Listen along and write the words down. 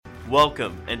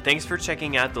Welcome, and thanks for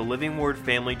checking out the Living Word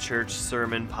Family Church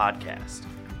Sermon Podcast.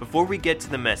 Before we get to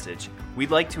the message,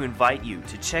 we'd like to invite you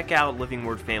to check out Living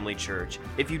Word Family Church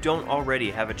if you don't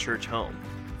already have a church home.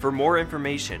 For more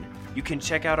information, you can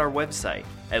check out our website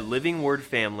at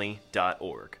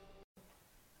livingwordfamily.org.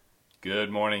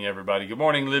 Good morning, everybody. Good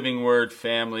morning, Living Word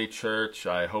Family Church.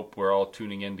 I hope we're all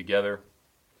tuning in together.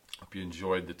 Hope you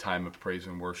enjoyed the time of praise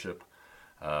and worship.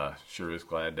 I sure am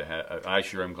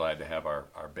glad to have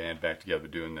our band back together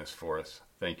doing this for us.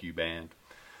 Thank you, band.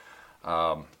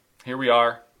 Here we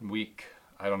are, week,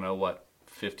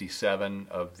 57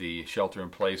 of the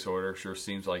shelter-in-place order. Sure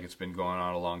seems like it's been going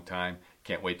on a long time.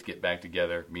 Can't wait to get back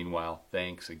together. Meanwhile,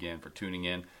 thanks again for tuning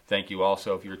in. Thank you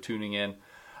also if you're tuning in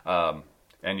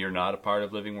and you're not a part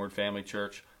of Living Word Family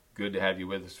Church. Good to have you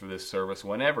with us for this service,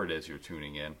 whenever it is you're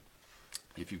tuning in.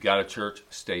 If you've got a church,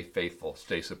 stay faithful,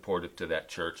 stay supportive to that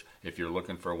church. If you're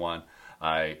looking for one,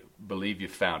 I believe you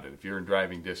found it. If you're in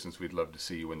driving distance, we'd love to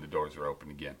see you when the doors are open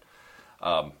again.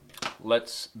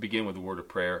 Let's begin with a word of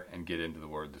prayer and get into the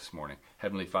word this morning.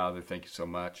 Heavenly Father, thank you so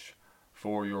much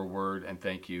for your word, and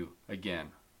thank you again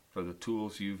for the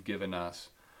tools you've given us,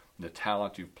 the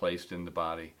talent you've placed in the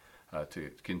body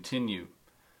to continue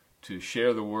to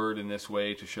share the word in this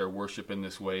way, to share worship in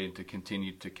this way, and to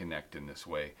continue to connect in this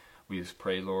way. We just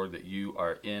pray, Lord, that you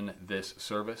are in this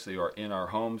service, that you are in our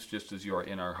homes, just as you are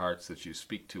in our hearts, that you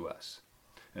speak to us,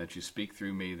 and that you speak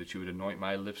through me, that you would anoint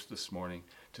my lips this morning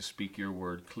to speak your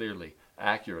word clearly,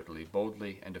 accurately,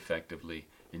 boldly, and effectively.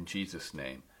 In Jesus'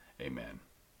 name, amen.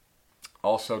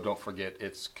 Also, don't forget,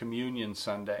 it's Communion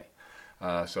Sunday,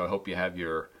 so I hope you have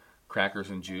your crackers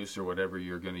and juice or whatever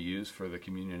you're going to use for the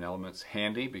communion elements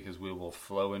handy, because we will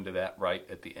flow into that right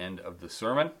at the end of the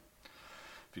sermon.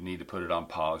 If you need to put it on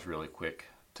pause really quick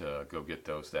to go get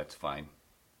those, that's fine.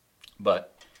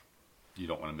 But you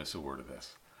don't want to miss a word of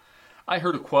this. I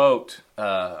heard a quote.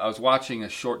 I was watching a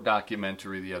short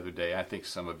documentary the other day. I think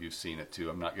some of you have seen it too.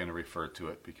 I'm not going to refer to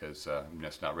it because I'm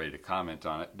just not ready to comment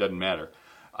on it. Doesn't matter.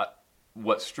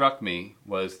 What struck me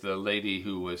was the lady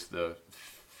who was the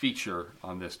feature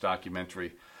on this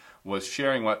documentary was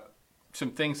sharing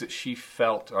some things that she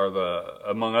felt are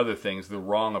among other things, the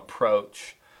wrong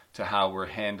approach to how we're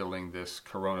handling this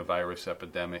coronavirus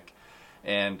epidemic.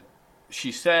 And she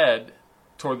said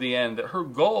toward the end that her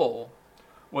goal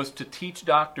was to teach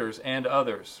doctors and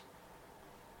others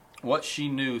what she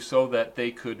knew so that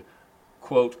they could,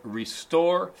 quote,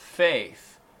 restore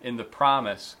faith in the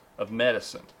promise of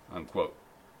medicine, unquote.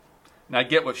 Now I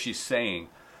get what she's saying.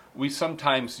 We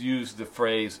sometimes use the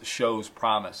phrase shows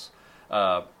promise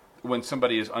when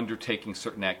somebody is undertaking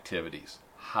certain activities.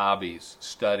 Hobbies,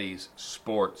 studies,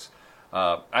 sports.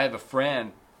 I have a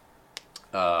friend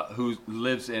who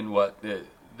lives in what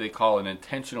they call an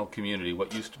intentional community,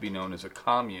 what used to be known as a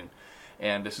commune.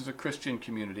 And this is a Christian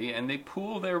community, and they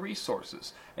pool their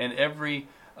resources. And every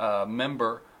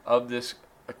member of this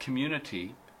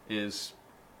community is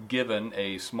given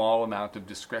a small amount of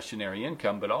discretionary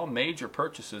income, but all major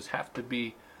purchases have to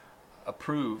be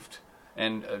approved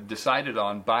and decided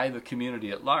on by the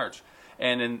community at large.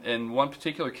 And in one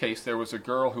particular case, there was a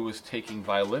girl who was taking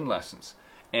violin lessons.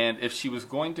 And if she was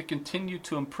going to continue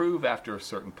to improve after a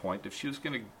certain point, if she was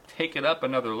going to take it up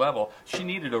another level, she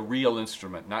needed a real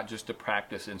instrument, not just a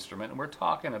practice instrument. And we're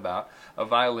talking about a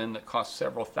violin that cost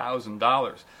several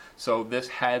 $1,000s. So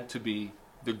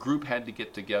the group had to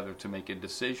get together to make a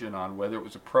decision on whether it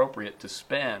was appropriate to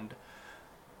spend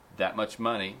that much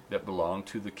money that belonged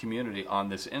to the community on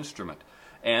this instrument.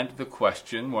 And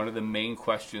one of the main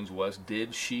questions was,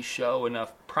 did she show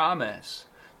enough promise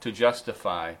to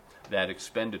justify that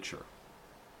expenditure?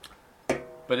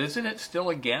 But isn't it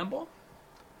still a gamble?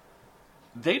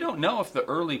 They don't know if the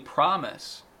early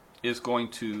promise is going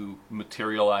to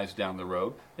materialize down the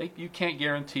road. You can't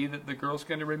guarantee that the girl's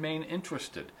going to remain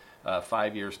interested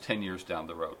 5 years, 10 years down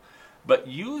the road. But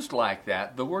used like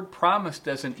that, the word promise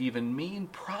doesn't even mean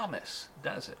promise,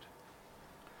 does it?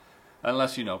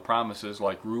 Unless, promises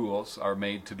like rules are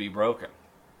made to be broken.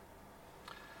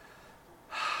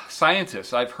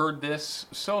 Scientists, I've heard this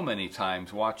so many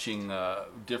times watching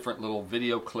different little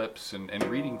video clips and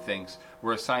reading things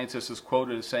where a scientist is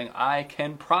quoted as saying, I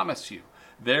can promise you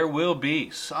there will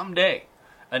be someday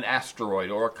an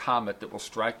asteroid or a comet that will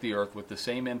strike the Earth with the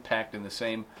same impact and the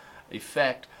same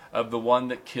effect of the one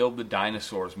that killed the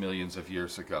dinosaurs millions of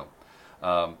years ago.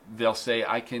 They'll say,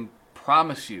 I can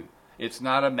promise you it's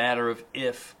not a matter of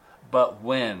if, but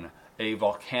when a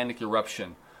volcanic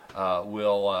eruption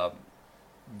will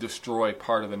destroy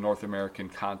part of the North American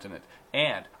continent.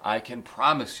 And I can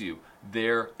promise you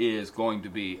there is going to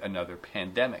be another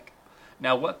pandemic.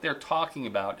 Now, what they're talking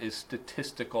about is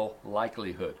statistical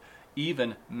likelihood.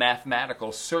 even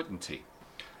mathematical certainty.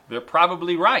 They're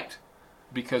probably right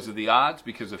because of the odds,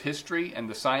 because of history and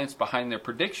the science behind their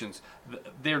predictions.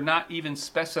 They're not even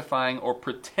specifying or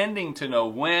pretending to know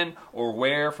when or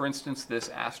where, for instance, this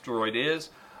asteroid is,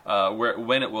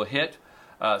 when it will hit.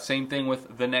 Same thing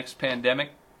with the next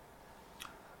pandemic.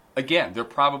 Again, they're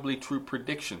probably true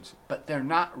predictions, but they're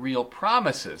not real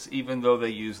promises, even though they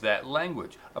use that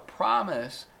language. A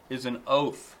promise is an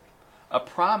oath. A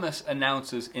promise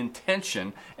announces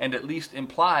intention and at least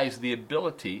implies the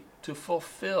ability to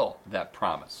fulfill that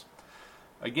promise.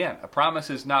 Again, a promise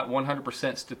is not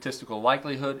 100% statistical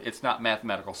likelihood. It's not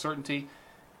mathematical certainty.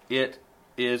 It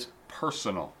is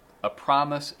personal. A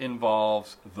promise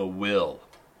involves the will.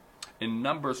 In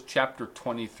Numbers chapter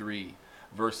 23,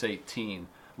 verse 18,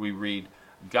 we read,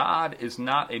 God is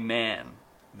not a man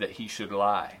that he should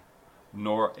lie,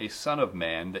 nor a son of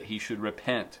man that he should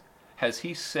repent. Has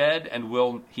he said, and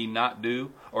will he not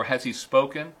do? Or has he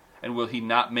spoken, and will he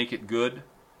not make it good?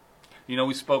 You know,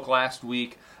 we spoke last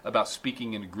week about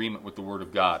speaking in agreement with the Word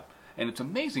of God. And it's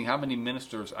amazing how many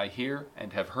ministers I hear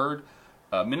and have heard,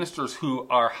 ministers who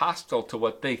are hostile to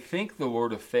what they think the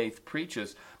Word of faith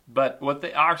preaches, but what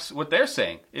they're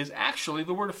saying is actually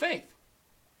the Word of faith.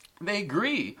 They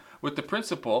agree with the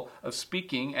principle of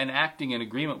speaking and acting in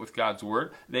agreement with God's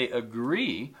Word. They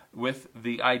agree with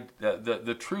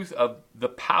the truth of the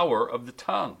power of the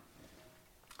tongue.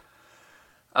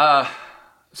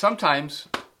 Sometimes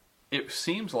it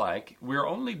seems like we're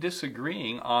only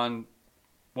disagreeing on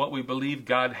what we believe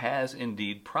God has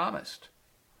indeed promised.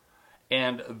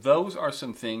 And those are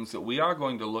some things that we are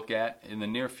going to look at in the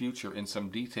near future in some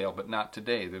detail, but not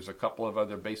today. There's a couple of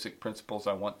other basic principles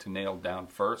I want to nail down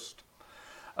first.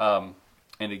 And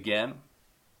again,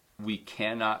 we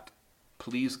cannot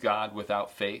please God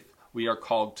without faith. We are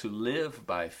called to live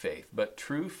by faith, but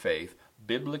true faith,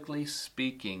 biblically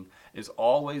speaking, is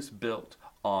always built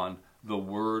on the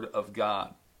Word of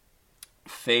God.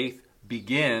 Faith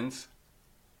begins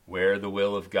where the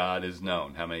will of God is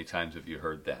known. How many times have you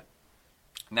heard that?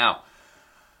 Now,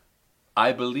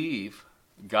 I believe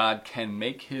God can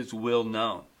make his will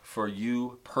known for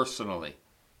you personally,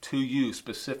 to you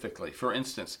specifically. For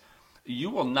instance, you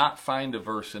will not find a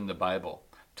verse in the Bible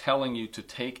telling you to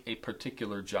take a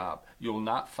particular job. You will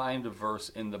not find a verse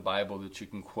in the Bible that you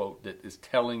can quote that is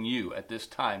telling you at this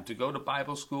time to go to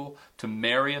Bible school, to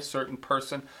marry a certain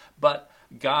person, but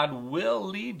God will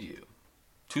lead you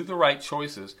to the right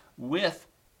choices with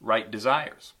right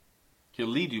desires. He'll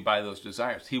lead you by those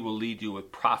desires. He will lead you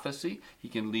with prophecy. He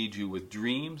can lead you with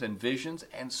dreams and visions,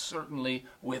 and certainly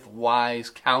with wise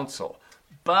counsel.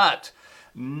 But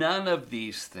none of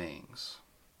these things,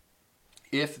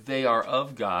 if they are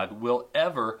of God, will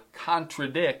ever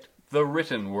contradict the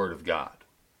written Word of God.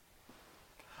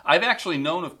 I've actually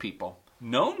known people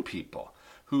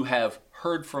who have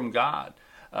heard from God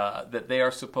that they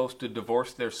are supposed to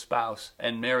divorce their spouse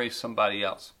and marry somebody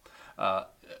else.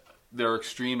 There are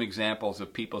extreme examples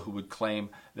of people who would claim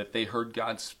that they heard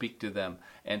God speak to them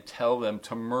and tell them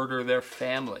to murder their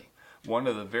family. One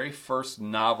of the very first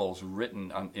novels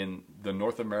written in the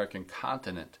North American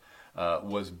continent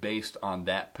was based on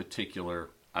that particular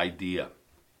idea.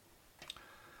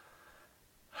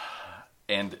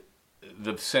 And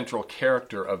the central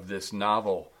character of this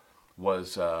novel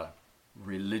was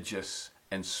religious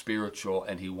and spiritual,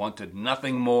 and he wanted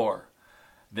nothing more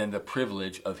than the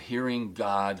privilege of hearing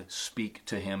God speak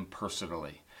to him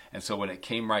personally. And so when it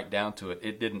came right down to it,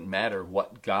 it didn't matter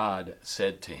what God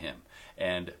said to him.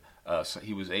 And so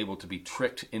he was able to be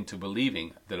tricked into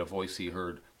believing that a voice he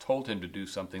heard told him to do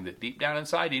something that deep down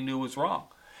inside he knew was wrong.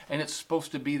 And it's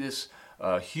supposed to be this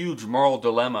huge moral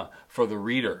dilemma for the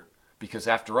reader, because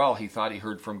after all, he thought he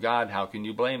heard from God. How can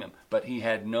you blame him? But he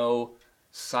had no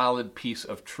solid piece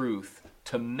of truth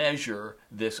to measure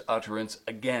this utterance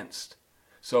against.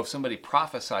 So if somebody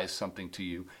prophesies something to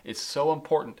you, it's so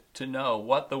important to know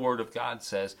what the Word of God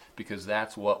says, because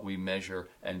that's what we measure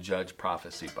and judge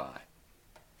prophecy by.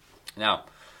 Now,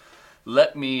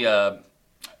 let me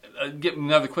give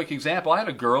another quick example. I had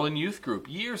a girl in youth group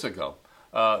years ago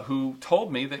who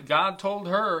told me that God told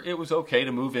her it was okay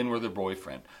to move in with her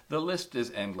boyfriend. The list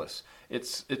is endless.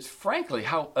 It's frankly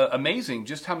how amazing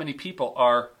just how many people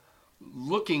are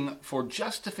looking for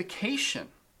justification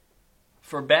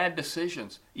for bad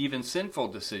decisions, even sinful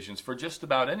decisions, for just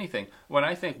about anything, when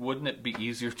I think, wouldn't it be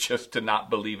easier just to not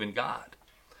believe in God?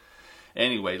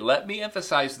 Anyway, let me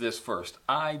emphasize this first.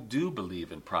 I do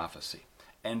believe in prophecy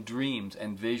and dreams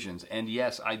and visions, and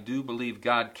yes, I do believe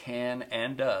God can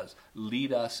and does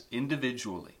lead us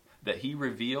individually, that he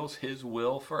reveals his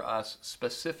will for us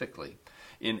specifically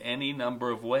in any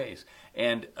number of ways.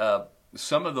 And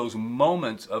some of those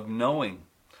moments of knowing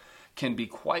can be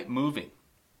quite moving.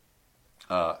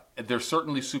 They're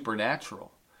certainly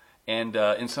supernatural, and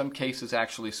in some cases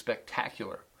actually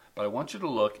spectacular. But I want you to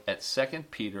look at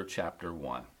 2 Peter chapter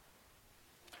 1.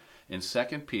 In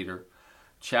 2 Peter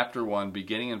chapter 1,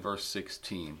 beginning in verse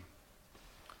 16,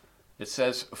 it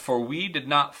says, "For we did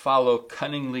not follow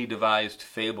cunningly devised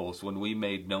fables when we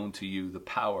made known to you the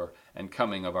power and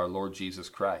coming of our Lord Jesus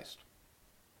Christ,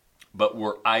 but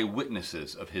were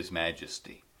eyewitnesses of his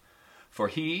majesty. For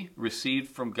he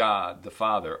received from God the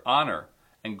Father honor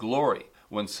and glory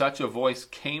when such a voice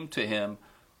came to him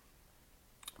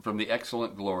from the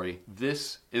excellent glory,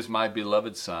 'This is my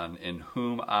beloved Son, in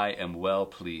whom I am well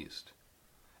pleased.'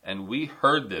 And we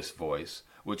heard this voice,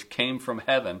 which came from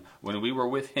heaven when we were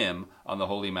with him on the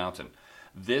holy mountain."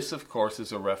 This, of course,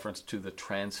 is a reference to the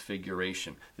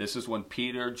transfiguration. This is when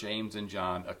Peter, James, and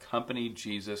John accompanied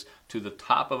Jesus to the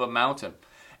top of a mountain.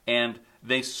 And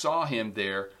they saw him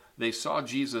there. They saw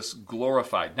Jesus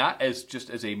glorified, not as just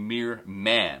as a mere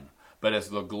man, but as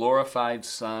the glorified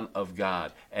Son of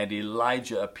God. And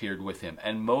Elijah appeared with him,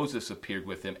 and Moses appeared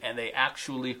with him, and they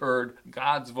actually heard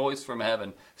God's voice from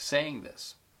heaven saying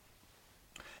this.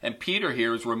 And Peter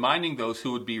here is reminding those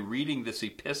who would be reading this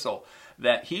epistle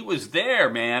that he was there,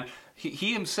 man.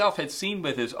 He himself had seen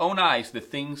with his own eyes the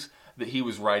things that he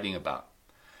was writing about.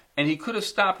 And he could have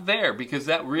stopped there, because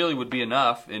that really would be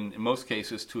enough in most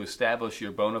cases to establish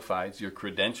your bona fides, your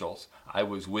credentials. I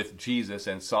was with Jesus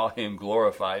and saw him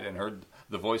glorified and heard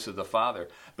the voice of the Father.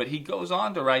 But he goes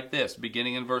on to write this,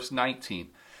 beginning in verse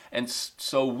 19. "And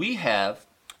so we have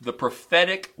the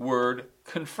prophetic word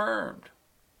confirmed,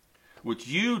 which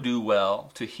you do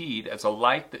well to heed as a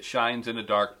light that shines in a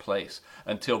dark place,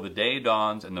 until the day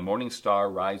dawns and the morning star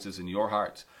rises in your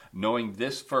hearts. Knowing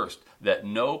this first, that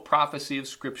no prophecy of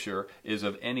Scripture is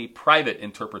of any private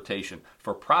interpretation.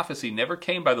 For prophecy never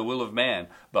came by the will of man,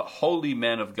 but holy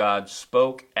men of God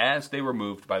spoke as they were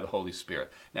moved by the Holy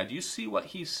Spirit." Now, do you see what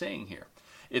he's saying here?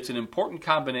 It's an important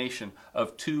combination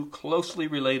of two closely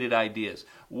related ideas.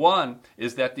 One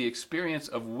is that the experience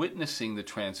of witnessing the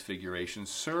transfiguration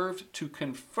served to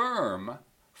confirm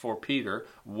for Peter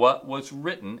what was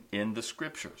written in the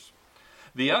Scriptures.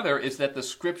 The other is that the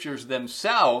Scriptures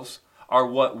themselves are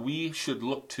what we should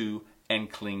look to and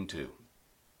cling to.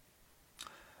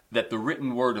 That the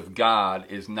written Word of God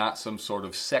is not some sort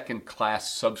of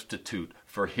second-class substitute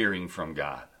for hearing from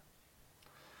God.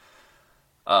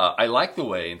 I like the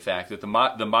way, in fact, that the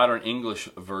modern English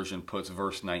version puts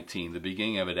verse 19. The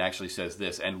beginning of it actually says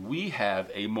this, "And we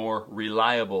have a more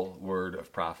reliable word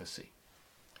of prophecy."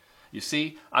 You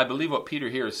see, I believe what Peter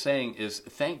here is saying is,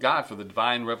 thank God for the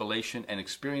divine revelation and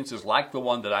experiences like the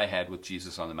one that I had with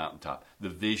Jesus on the mountaintop, the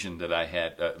vision that I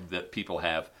had, that people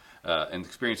have, and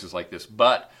experiences like this.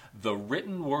 But the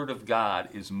written word of God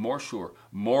is more sure,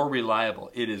 more reliable.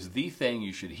 It is the thing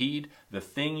you should heed, the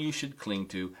thing you should cling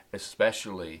to,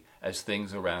 especially as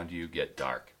things around you get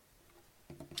dark.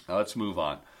 Now let's move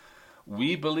on.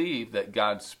 We believe that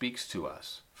God speaks to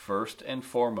us, first and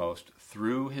foremost,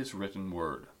 through his written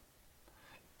word.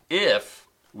 If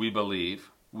we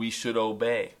believe, we should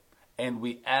obey, and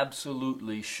we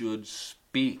absolutely should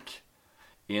speak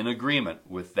in agreement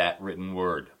with that written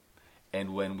word.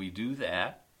 And when we do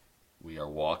that, we are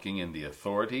walking in the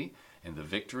authority, in the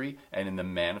victory, and in the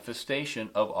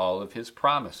manifestation of all of his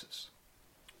promises.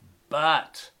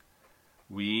 But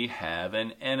we have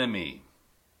an enemy.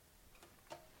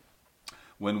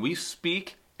 When we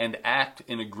speak and act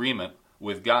in agreement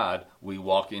with God, we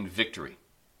walk in victory.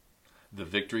 The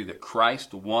victory that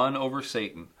Christ won over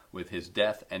Satan with his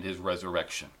death and his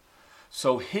resurrection.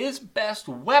 So his best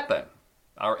weapon,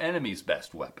 our enemy's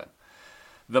best weapon,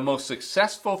 the most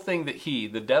successful thing that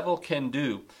the devil can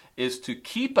do, is to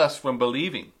keep us from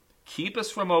believing, keep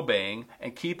us from obeying,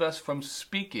 and keep us from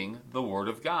speaking the word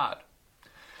of God.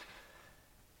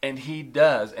 And he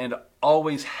does, and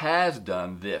always has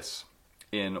done this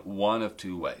in one of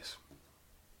two ways.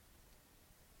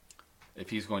 If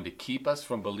he's going to keep us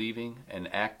from believing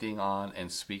and acting on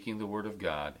and speaking the word of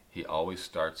God, he always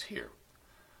starts here.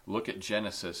 Look at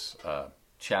Genesis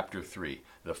chapter 3.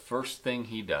 The first thing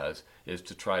he does is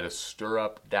to try to stir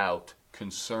up doubt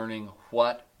concerning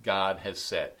what God has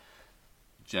said.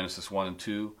 Genesis 1 and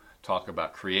 2 talk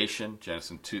about creation.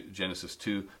 Genesis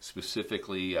 2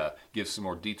 specifically gives some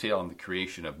more detail on the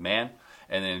creation of man.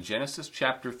 And then in Genesis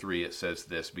chapter 3, it says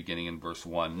this, beginning in verse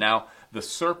 1. "Now the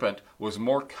serpent was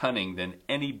more cunning than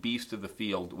any beast of the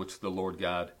field which the Lord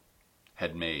God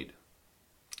had made.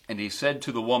 And he said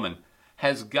to the woman,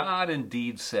 'Has God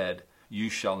indeed said, you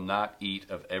shall not eat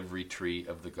of every tree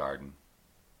of the garden?'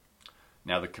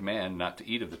 Now the command not to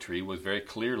eat of the tree was very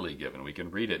clearly given. We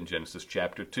can read it in Genesis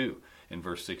chapter 2. In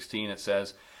verse 16 it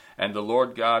says, "And the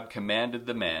Lord God commanded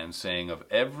the man, saying, Of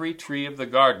every tree of the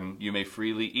garden you may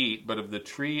freely eat, but of the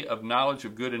tree of knowledge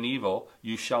of good and evil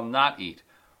you shall not eat.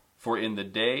 For in the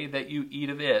day that you eat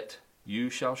of it, you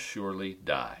shall surely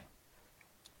die."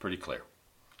 Pretty clear.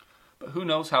 But who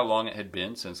knows how long it had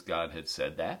been since God had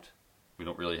said that? We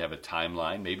don't really have a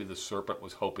timeline. Maybe the serpent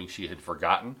was hoping she had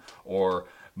forgotten or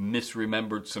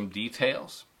misremembered some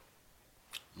details.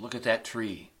 Look at that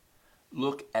tree.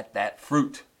 Look at that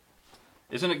fruit.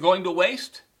 Isn't it going to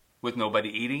waste with nobody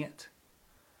eating it?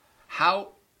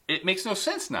 It makes no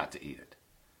sense not to eat it.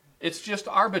 It's just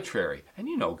arbitrary. And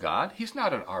you know God, He's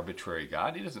not an arbitrary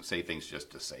God. He doesn't say things just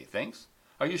to say things.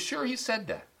 Are you sure He said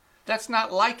that? That's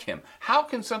not like Him. How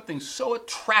can something so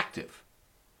attractive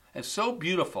and so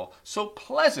beautiful, so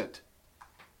pleasant,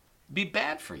 be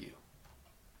bad for you,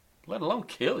 let alone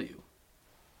kill you?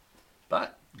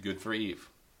 But good for Eve.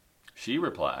 She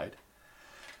replied,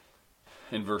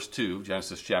 in verse 2,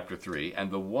 Genesis chapter 3,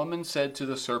 "And the woman said to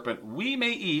the serpent, We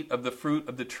may eat of the fruit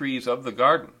of the trees of the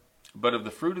garden, but of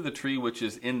the fruit of the tree which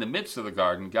is in the midst of the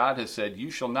garden, God has said,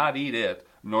 You shall not eat it,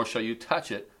 nor shall you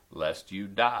touch it, lest you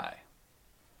die."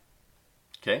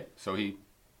 Okay, so he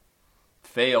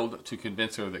failed to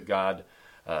convince her that God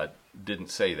didn't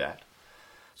say that.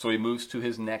 So he moves to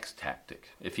his next tactic.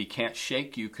 If he can't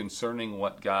shake you concerning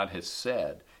what God has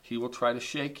said, he will try to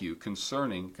shake you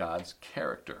concerning God's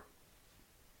character.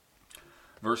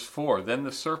 Verse 4, "Then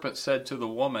the serpent said to the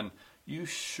woman, You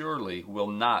surely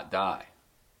will not die.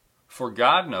 For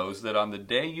God knows that on the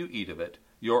day you eat of it,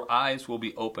 your eyes will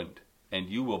be opened, and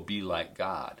you will be like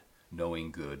God,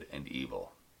 knowing good and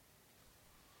evil."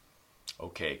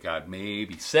 Okay, God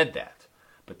maybe said that,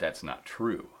 but that's not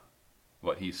true.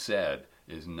 What He said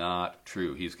is not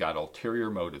true. He's got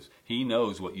ulterior motives. He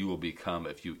knows what you will become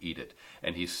if you eat it,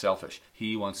 and He's selfish.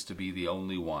 He wants to be the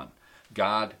only one.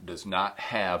 God does not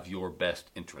have your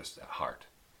best interests at heart.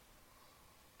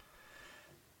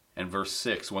 And verse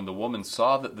 6, "When the woman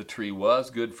saw that the tree was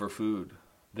good for food,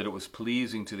 that it was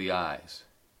pleasing to the eyes,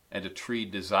 and a tree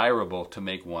desirable to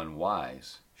make one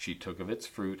wise, she took of its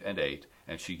fruit and ate,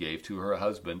 and she gave to her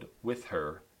husband with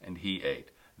her, and he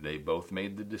ate." They both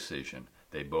made the decision.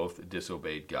 They both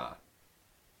disobeyed God.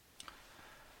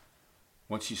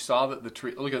 When she saw that the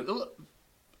tree...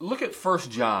 Look at 1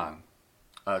 John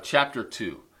chapter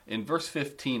 2. In verse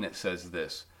 15 it says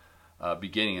this,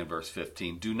 beginning in verse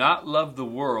 15, "Do not love the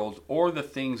world or the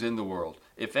things in the world.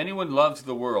 If anyone loves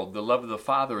the world, the love of the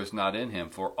Father is not in him.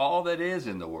 For all that is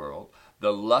in the world,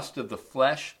 the lust of the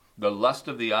flesh, the lust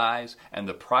of the eyes, and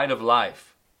the pride of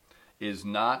life, is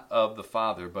not of the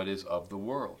Father, but is of the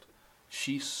world."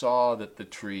 She saw that the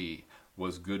tree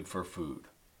was good for food,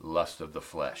 lust of the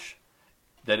flesh,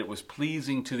 that it was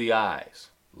pleasing to the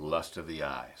eyes, lust of the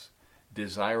eyes,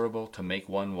 desirable to make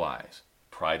one wise,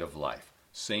 pride of life.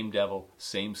 Same devil,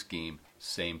 same scheme,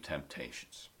 same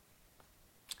temptations.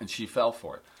 And she fell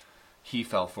for it. He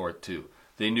fell for it too.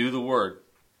 They knew the word,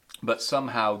 but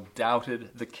somehow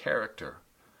doubted the character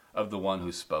of the one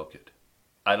who spoke it.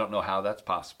 I don't know how that's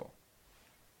possible,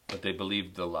 but they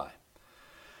believed the lie.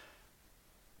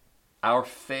 Our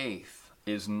faith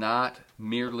is not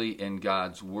merely in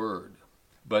God's word,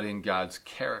 but in God's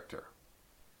character,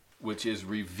 which is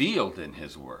revealed in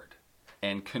His word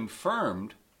and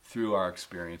confirmed through our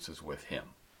experiences with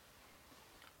Him.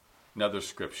 Another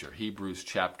scripture, Hebrews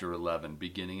chapter 11,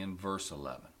 beginning in verse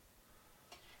 11.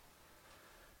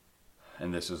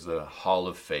 And this is the hall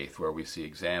of faith, where we see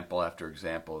example after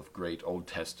example of great Old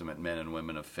Testament men and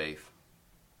women of faith.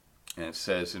 And it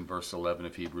says in verse 11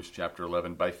 of Hebrews chapter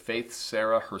 11, "By faith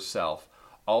Sarah herself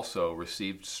also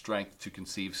received strength to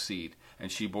conceive seed,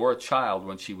 and she bore a child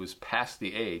when she was past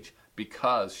the age,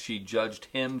 because she judged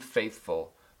him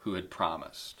faithful who had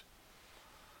promised."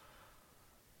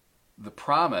 The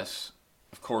promise,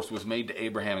 of course, was made to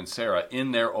Abraham and Sarah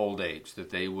in their old age, that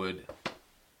they would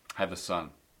have a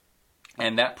son.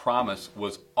 And that promise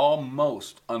was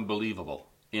almost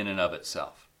unbelievable in and of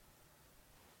itself.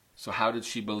 So how did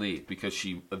she believe? Because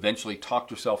she eventually talked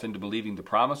herself into believing the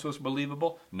promise was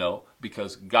believable? No,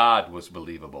 because God was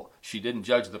believable. She didn't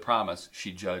judge the promise,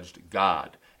 she judged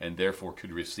God, and therefore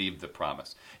could receive the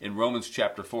promise. In Romans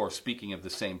chapter 4, speaking of the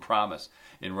same promise,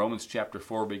 in Romans chapter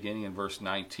 4, beginning in verse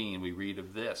 19, we read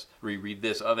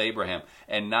this of Abraham,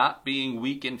 "And not being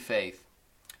weak in faith,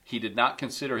 he did not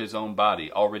consider his own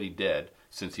body already dead,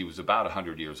 since he was about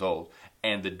 100 years old,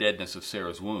 and the deadness of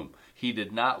Sarah's womb. He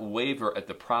did not waver at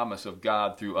the promise of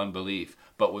God through unbelief,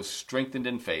 but was strengthened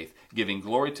in faith, giving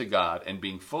glory to God, and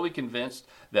being fully convinced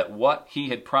that what he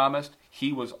had promised,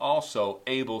 he was also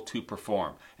able to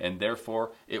perform, and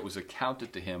therefore it was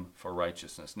accounted to him for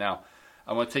righteousness. Now,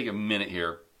 I want to take a minute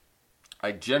here.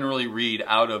 I generally read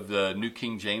out of the New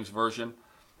King James Version.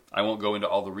 I won't go into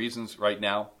all the reasons right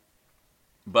now,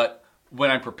 but when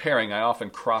I'm preparing, I often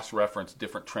cross-reference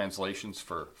different translations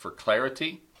for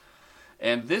clarity.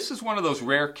 And this is one of those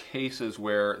rare cases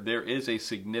where there is a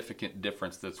significant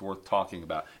difference that's worth talking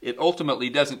about. It ultimately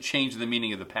doesn't change the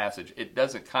meaning of the passage. It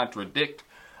doesn't contradict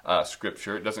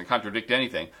Scripture. It doesn't contradict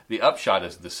anything. The upshot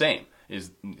is the same,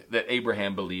 is that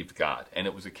Abraham believed God, and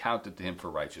it was accounted to him for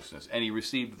righteousness, and he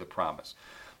received the promise.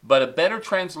 But a better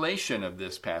translation of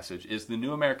this passage is the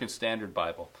New American Standard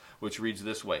Bible, which reads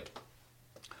this way.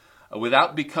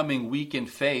 Without becoming weak in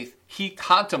faith, he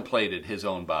contemplated his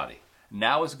own body,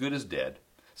 now as good as dead,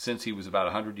 since he was about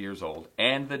 100 years old,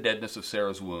 and the deadness of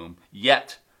Sarah's womb.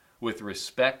 Yet, with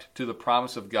respect to the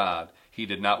promise of God, he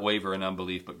did not waver in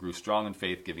unbelief, but grew strong in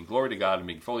faith, giving glory to God and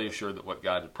being fully assured that what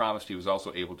God had promised, he was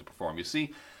also able to perform. You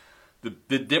see,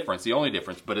 the difference, the only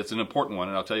difference, but it's an important one,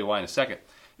 and I'll tell you why in a second,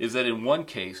 is that in one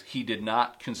case, he did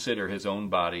not consider his own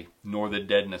body, nor the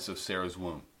deadness of Sarah's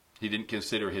womb. He didn't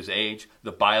consider his age,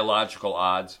 the biological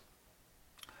odds.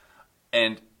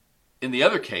 And in the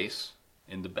other case,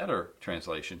 in the better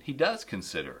translation, he does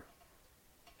consider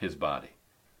his body.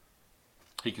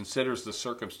 He considers the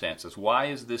circumstances. Why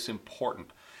is this important?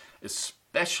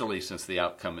 Especially since the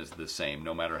outcome is the same,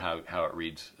 no matter how it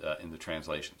reads in the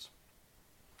translations.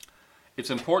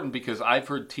 It's important because I've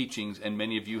heard teachings, and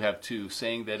many of you have too,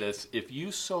 saying that if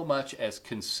you so much as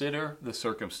consider the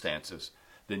circumstances,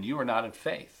 then you are not in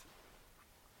faith.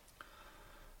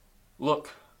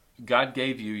 Look, God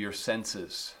gave you your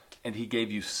senses, and he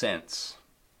gave you sense.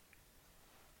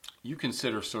 You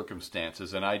consider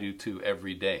circumstances, and I do too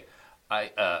every day.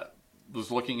 I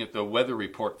was looking at the weather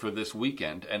report for this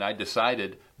weekend, and I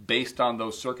decided, based on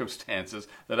those circumstances,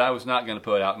 that I was not going to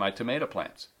put out my tomato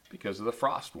plants because of the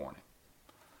frost warning.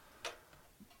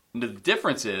 The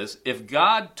difference is, if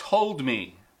God told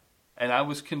me, and I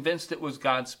was convinced it was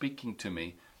God speaking to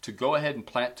me, to go ahead and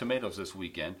plant tomatoes this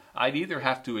weekend, I'd either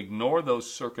have to ignore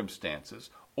those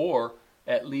circumstances or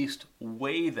at least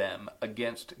weigh them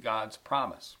against God's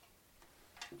promise.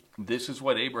 This is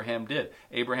what Abraham did.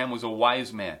 Abraham was a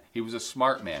wise man. He was a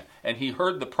smart man. And he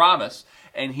heard the promise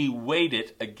and he weighed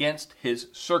it against his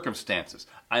circumstances.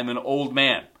 I'm an old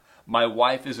man. My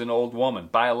wife is an old woman.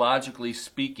 Biologically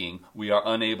speaking, we are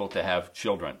unable to have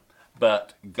children.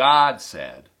 But God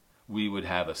said we would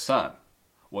have a son.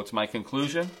 What's my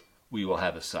conclusion? We will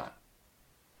have a son.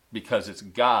 Because it's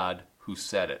God who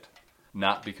said it,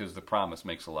 not because the promise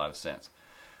makes a lot of sense.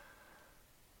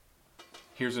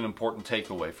 Here's an important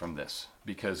takeaway from this,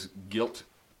 because guilt,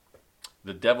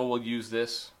 the devil will use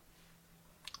this.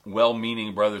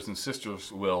 Well-meaning brothers and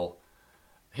sisters will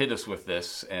hit us with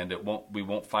this, and we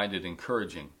won't find it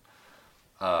encouraging.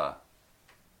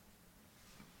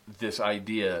 This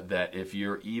idea that if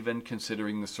you're even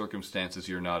considering the circumstances,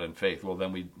 you're not in faith. Well,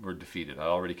 then we're defeated. I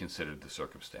already considered the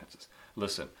circumstances.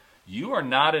 Listen, you are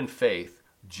not in faith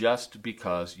just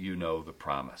because you know the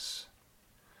promise.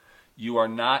 You are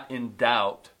not in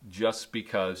doubt just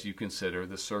because you consider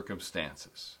the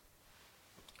circumstances.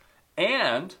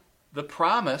 And the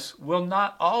promise will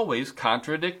not always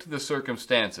contradict the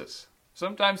circumstances.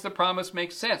 Sometimes the promise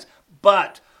makes sense.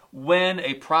 But when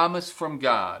a promise from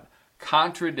God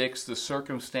contradicts the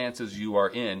circumstances you are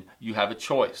in, you have a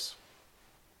choice.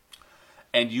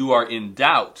 And you are in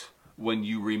doubt when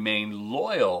you remain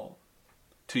loyal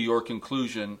to your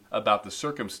conclusion about the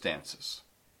circumstances,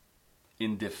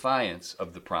 in defiance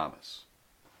of the promise.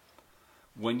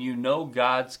 When you know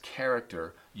God's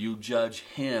character, you judge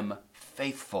him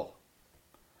faithful.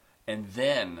 And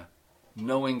then,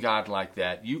 knowing God like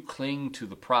that, you cling to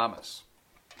the promise.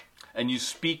 And you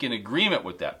speak in agreement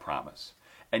with that promise.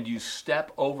 And you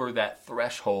step over that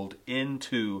threshold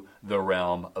into the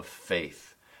realm of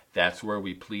faith. That's where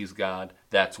we please God.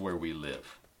 That's where we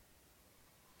live.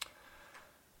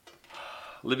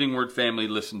 Living Word family,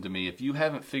 listen to me. If you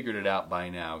haven't figured it out by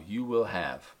now, you will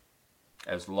have.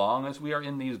 As long as we are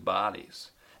in these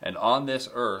bodies and on this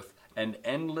earth, an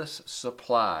endless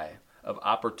supply of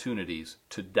opportunities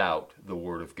to doubt the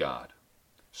Word of God.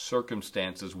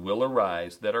 Circumstances will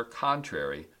arise that are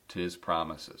contrary to his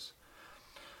promises.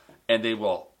 And they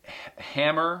will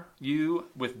hammer you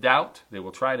with doubt. They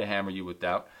will try to hammer you with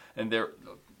doubt. And there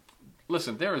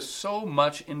is so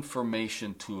much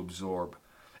information to absorb.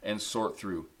 and sort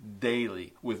through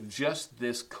daily with just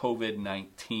this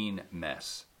COVID-19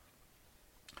 mess.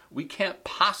 We can't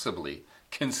possibly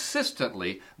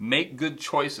consistently make good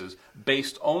choices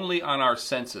based only on our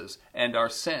senses and our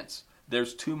sense.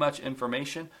 There's too much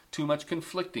information, too much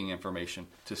conflicting information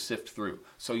to sift through.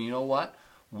 So you know what?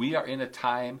 We are in a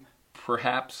time,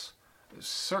 perhaps,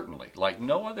 certainly, like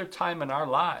no other time in our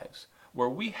lives, where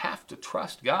we have to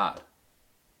trust God.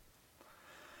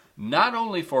 Not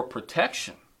only for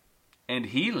protection and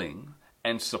healing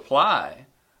and supply,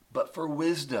 but for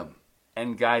wisdom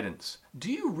and guidance.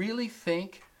 Do you really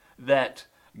think that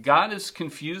God is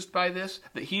confused by this?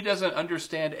 That he doesn't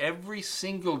understand every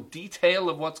single detail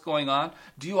of what's going on?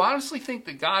 Do you honestly think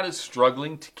that God is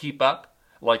struggling to keep up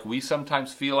like we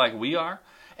sometimes feel like we are?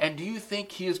 And do you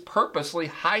think he is purposely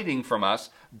hiding from us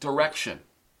direction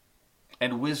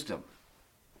and wisdom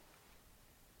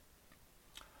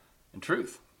and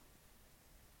truth?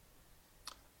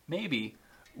 Maybe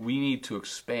we need to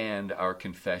expand our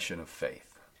confession of faith.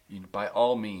 By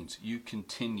all means, you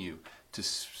continue to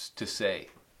say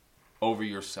over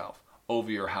yourself,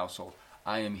 over your household,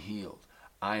 I am healed,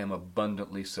 I am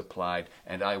abundantly supplied,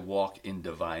 and I walk in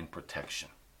divine protection.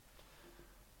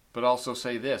 But also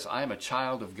say this, I am a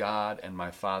child of God, and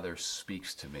my Father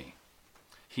speaks to me.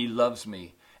 He loves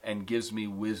me and gives me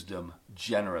wisdom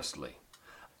generously.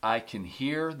 I can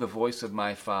hear the voice of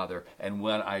my Father, and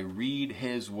when I read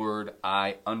his word,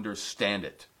 I understand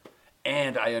it.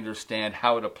 And I understand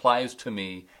how it applies to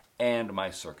me and my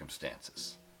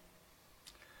circumstances.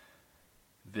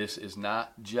 This is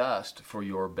not just for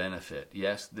your benefit.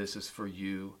 Yes, this is for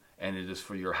you, and it is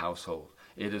for your household.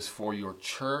 It is for your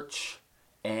church,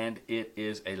 and it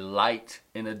is a light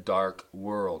in a dark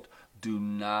world. Do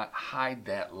not hide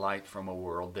that light from a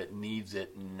world that needs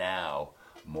it now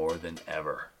more than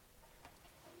ever.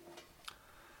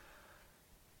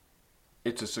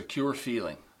 It's a secure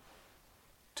feeling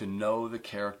to know the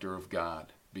character of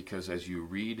God, because as you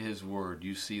read his word,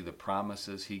 you see the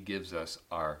promises he gives us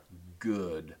are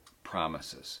good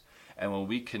promises. And when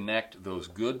we connect those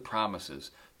good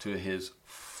promises to his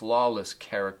flawless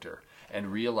character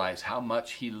and realize how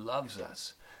much he loves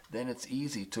us, then it's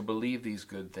easy to believe these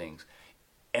good things.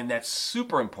 And that's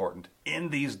super important in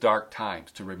these dark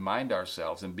times, to remind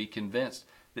ourselves and be convinced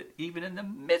that even in the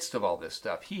midst of all this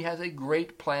stuff, he has a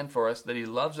great plan for us, that he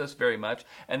loves us very much,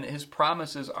 and that his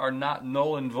promises are not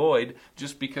null and void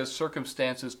just because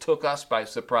circumstances took us by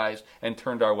surprise and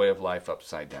turned our way of life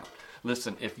upside down.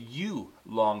 Listen, if you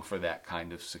long for that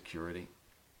kind of security,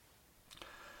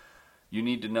 you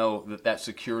need to know that that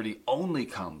security only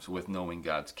comes with knowing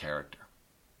God's character.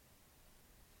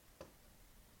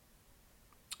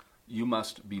 You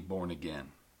must be born again.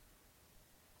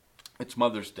 It's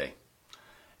Mother's Day.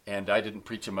 And I didn't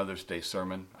preach a Mother's Day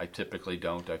sermon. I typically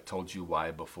don't. I've told you why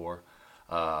before.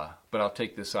 But I'll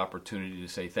take this opportunity to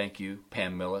say thank you,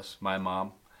 Pam Millis, my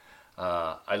mom.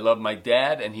 I love my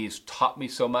dad, and he's taught me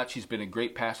so much. He's been a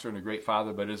great pastor and a great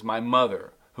father, but it is my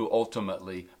mother who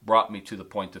ultimately brought me to the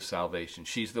point of salvation.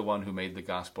 She's the one who made the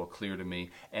gospel clear to me.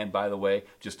 And by the way,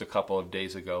 just a couple of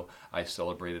days ago, I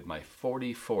celebrated my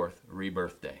 44th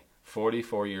rebirth day.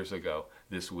 44 years ago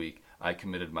this week, I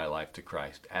committed my life to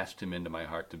Christ, asked him into my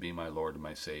heart to be my Lord and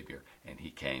my Savior, and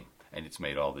he came, and it's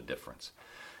made all the difference.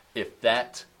 If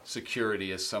that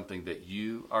security is something that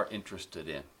you are interested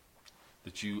in,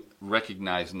 that you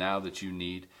recognize now that you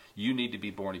need to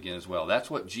be born again as well. That's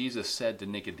what Jesus said to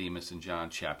Nicodemus in John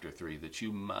chapter 3, that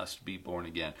you must be born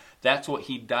again. That's what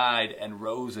he died and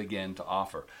rose again to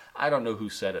offer. I don't know who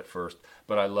said it first,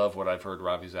 but I love what I've heard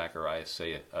Ravi Zacharias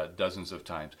say dozens of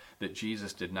times, that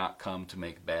Jesus did not come to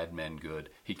make bad men good.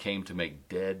 He came to make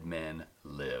dead men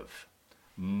live.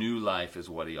 New life is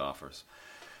what he offers.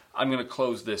 I'm going to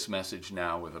close this message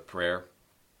now with a prayer.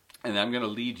 And I'm going to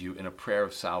lead you in a prayer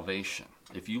of salvation.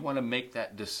 If you want to make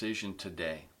that decision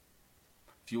today,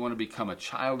 if you want to become a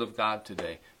child of God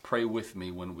today, pray with me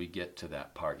when we get to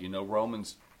that part. You know,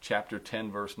 Romans chapter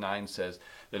 10, verse 9 says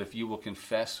that if you will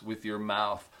confess with your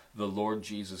mouth the Lord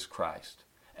Jesus Christ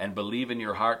and believe in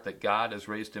your heart that God has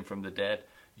raised him from the dead,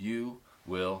 you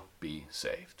will be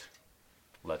saved.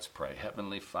 Let's pray.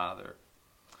 Heavenly Father,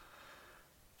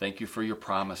 thank you for your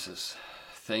promises.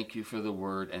 Thank you for the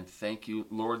word, and thank you,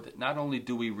 Lord, that not only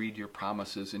do we read your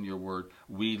promises in your word,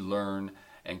 we learn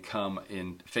and come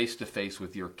in face to face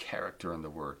with your character in the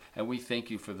word. And we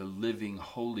thank you for the living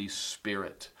Holy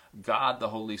Spirit, God the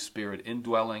Holy Spirit,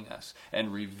 indwelling us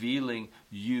and revealing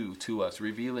you to us,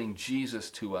 revealing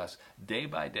Jesus to us day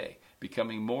by day,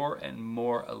 becoming more and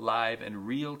more alive and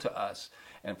real to us.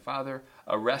 And Father,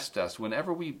 arrest us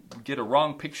whenever we get a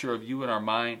wrong picture of you in our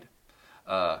mind.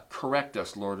 correct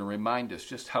us, Lord, and remind us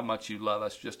just how much you love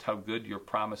us, just how good your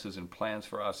promises and plans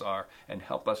for us are, and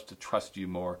help us to trust you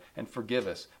more, and forgive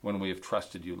us when we have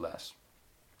trusted you less.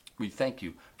 We thank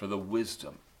you for the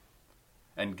wisdom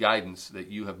and guidance that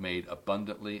you have made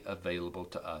abundantly available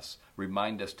to us.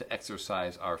 Remind us to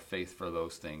exercise our faith for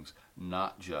those things,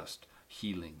 not just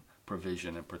healing,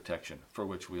 provision, and protection, for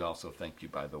which we also thank you,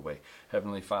 by the way.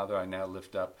 Heavenly Father, I now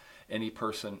lift up any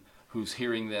person who's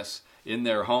hearing this in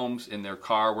their homes, in their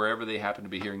car, wherever they happen to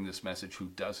be hearing this message, who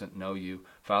doesn't know you.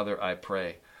 Father, I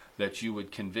pray that you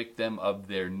would convict them of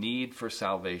their need for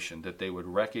salvation, that they would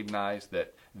recognize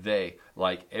that they,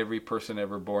 like every person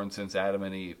ever born since Adam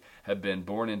and Eve, have been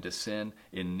born into sin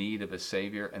in need of a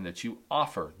Savior, and that you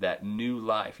offer that new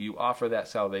life, you offer that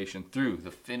salvation through the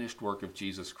finished work of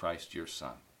Jesus Christ, your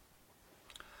Son.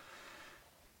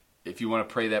 If you want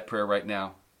to pray that prayer right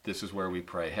now, this is where we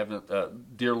pray.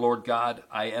 Dear Lord God,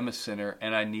 I am a sinner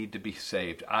and I need to be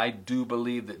saved. I do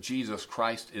believe that Jesus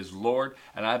Christ is Lord,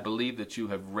 and I believe that you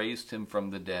have raised him from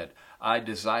the dead. I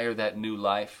desire that new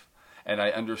life, and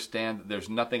I understand that there's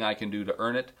nothing I can do to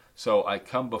earn it. So I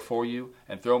come before you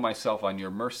and throw myself on your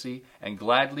mercy and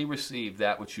gladly receive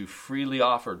that which you freely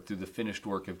offered through the finished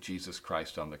work of Jesus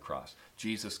Christ on the cross.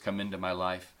 Jesus, come into my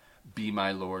life. Be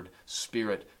my Lord.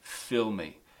 Spirit, fill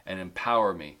me and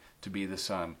empower me to be the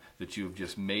son that you have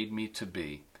just made me to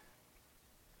be.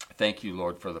 Thank you,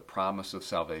 Lord, for the promise of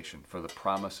salvation, for the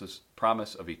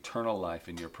promise of eternal life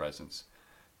in your presence.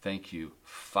 Thank you,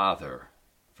 Father,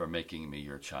 for making me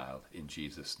your child. In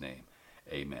Jesus' name,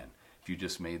 amen. If you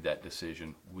just made that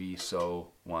decision, we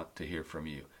so want to hear from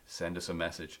you. Send us a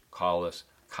message, call us,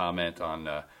 comment on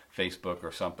Facebook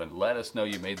or something. Let us know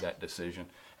you made that decision,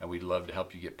 and we'd love to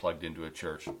help you get plugged into a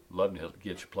church. Love to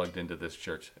get you plugged into this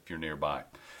church if you're nearby.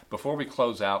 Before we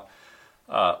close out,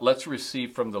 let's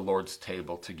receive from the Lord's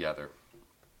table together.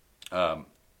 I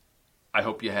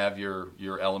hope you have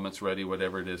your elements ready,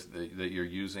 whatever it is that you're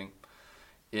using.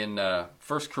 In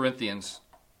 1 Corinthians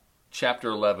chapter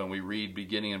 11, we read,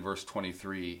 beginning in verse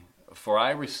 23, "For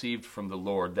I received from the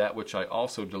Lord that which I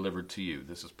also delivered to you,"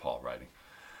 this is Paul writing,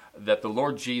 "that the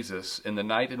Lord Jesus, in the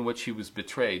night in which he was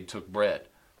betrayed, took bread.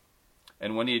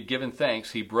 And when he had given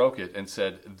thanks, he broke it and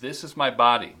said, 'This is my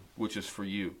body, which is for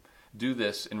you. Do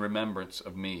this in remembrance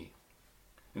of me.'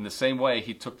 In the same way,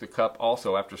 he took the cup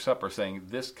also after supper, saying,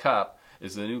 'This cup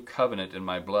is the new covenant in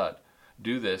my blood.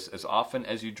 Do this as often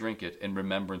as you drink it in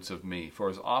remembrance of me. For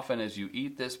as often as you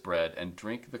eat this bread and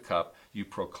drink the cup, you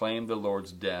proclaim the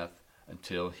Lord's death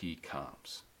until he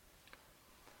comes.'"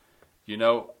 You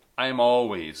know, I am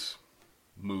always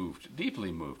moved,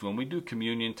 deeply moved, when we do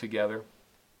communion together.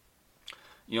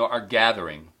 You know, our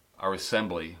gathering, our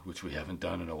assembly, which we haven't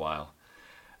done in a while,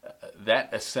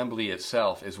 that assembly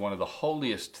itself is one of the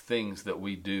holiest things that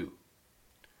we do.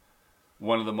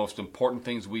 One of the most important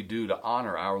things we do to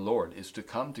honor our Lord is to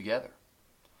come together.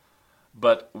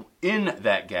 But in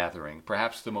that gathering,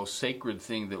 perhaps the most sacred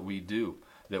thing that we do,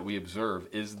 that we observe,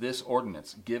 is this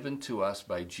ordinance given to us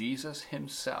by Jesus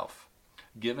himself,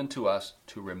 given to us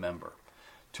to remember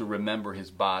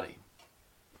his body,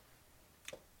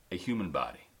 a human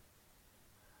body,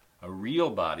 a real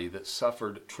body that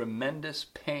suffered tremendous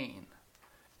pain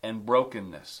and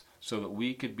brokenness so that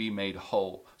we could be made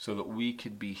whole, so that we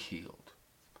could be healed,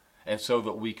 and so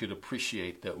that we could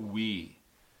appreciate that we,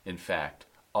 in fact,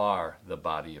 are the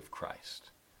body of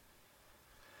Christ.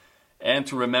 And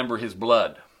to remember his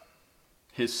blood,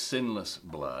 his sinless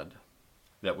blood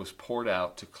that was poured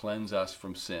out to cleanse us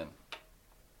from sin,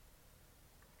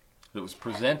 that was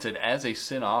presented as a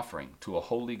sin offering to a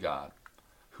holy God,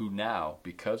 who now,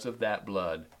 because of that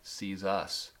blood, sees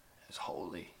us as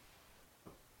holy.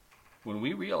 When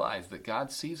we realize that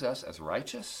God sees us as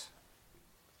righteous,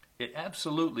 it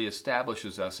absolutely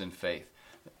establishes us in faith.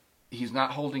 He's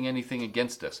not holding anything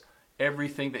against us.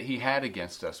 Everything that he had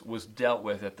against us was dealt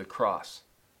with at the cross.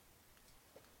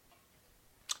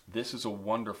 This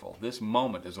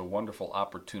moment is a wonderful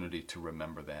opportunity to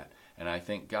remember that. And I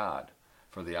thank God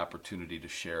for the opportunity to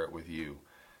share it with you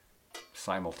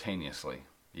simultaneously,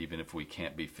 even if we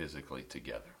can't be physically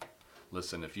together.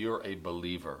 Listen, if you're a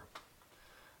believer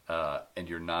and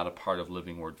you're not a part of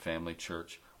Living Word Family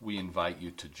Church, we invite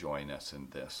you to join us in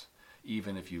this,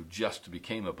 even if you just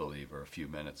became a believer a few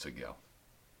minutes ago.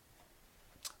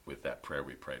 With that prayer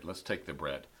we prayed. Let's take the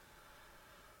bread.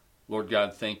 Lord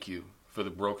God, thank you for the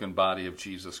broken body of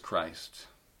Jesus Christ.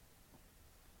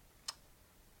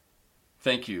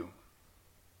 Thank you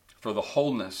for the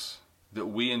wholeness that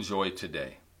we enjoy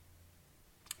today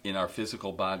in our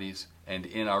physical bodies and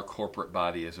in our corporate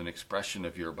body as an expression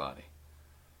of your body,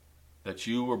 that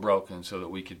you were broken so that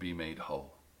we could be made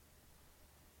whole.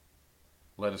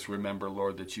 Let us remember,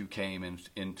 Lord, that you came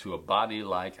into a body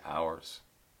like ours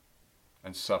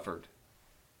and suffered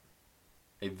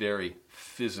a very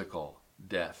physical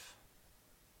death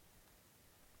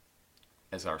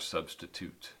as our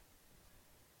substitute.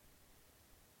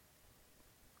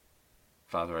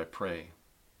 Father, I pray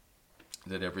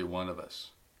that every one of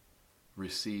us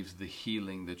receives the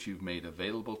healing that you've made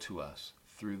available to us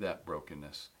through that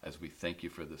brokenness, as we thank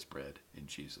you for this bread in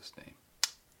Jesus' name.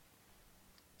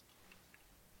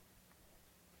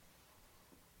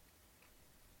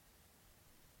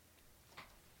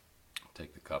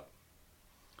 Take the cup.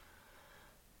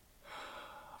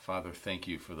 Father, thank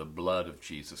you for the blood of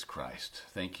Jesus Christ.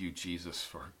 Thank you, Jesus,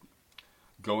 for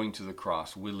going to the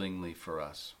cross willingly for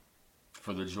us,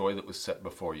 for the joy that was set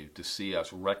before you, to see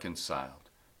us reconciled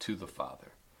to the Father.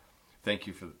 Thank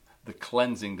you for the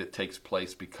cleansing that takes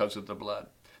place because of the blood.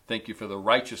 Thank you for the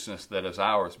righteousness that is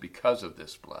ours because of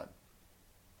this blood.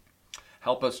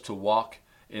 Help us to walk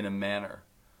in a manner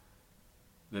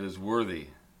that is worthy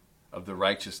of the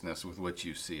righteousness with which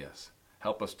you see us.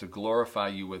 Help us to glorify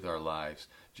you with our lives,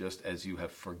 just as you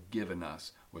have forgiven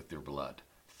us with your blood.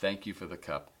 Thank you for the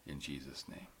cup in Jesus'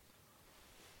 name.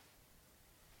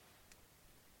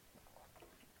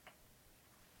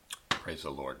 Praise the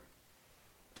Lord.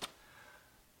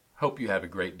 Hope you have a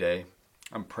great day.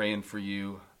 I'm praying for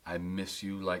you. I miss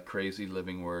you like crazy,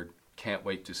 Living Word. Can't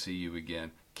wait to see you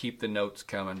again. Keep the notes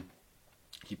coming.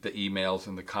 Keep the emails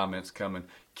and the comments coming.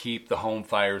 Keep the home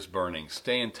fires burning.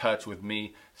 Stay in touch with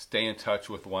me. Stay in touch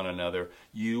with one another.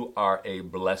 You are a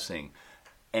blessing,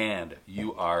 and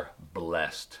you are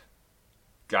blessed.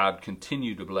 God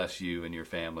continue to bless you and your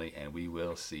family, and we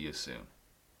will see you soon.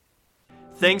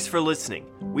 Thanks for listening.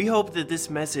 We hope that this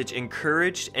message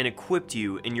encouraged and equipped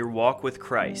you in your walk with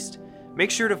Christ.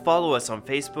 Make sure to follow us on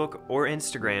Facebook or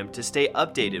Instagram to stay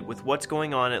updated with what's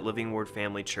going on at Living Word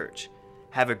Family Church.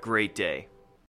 Have a great day.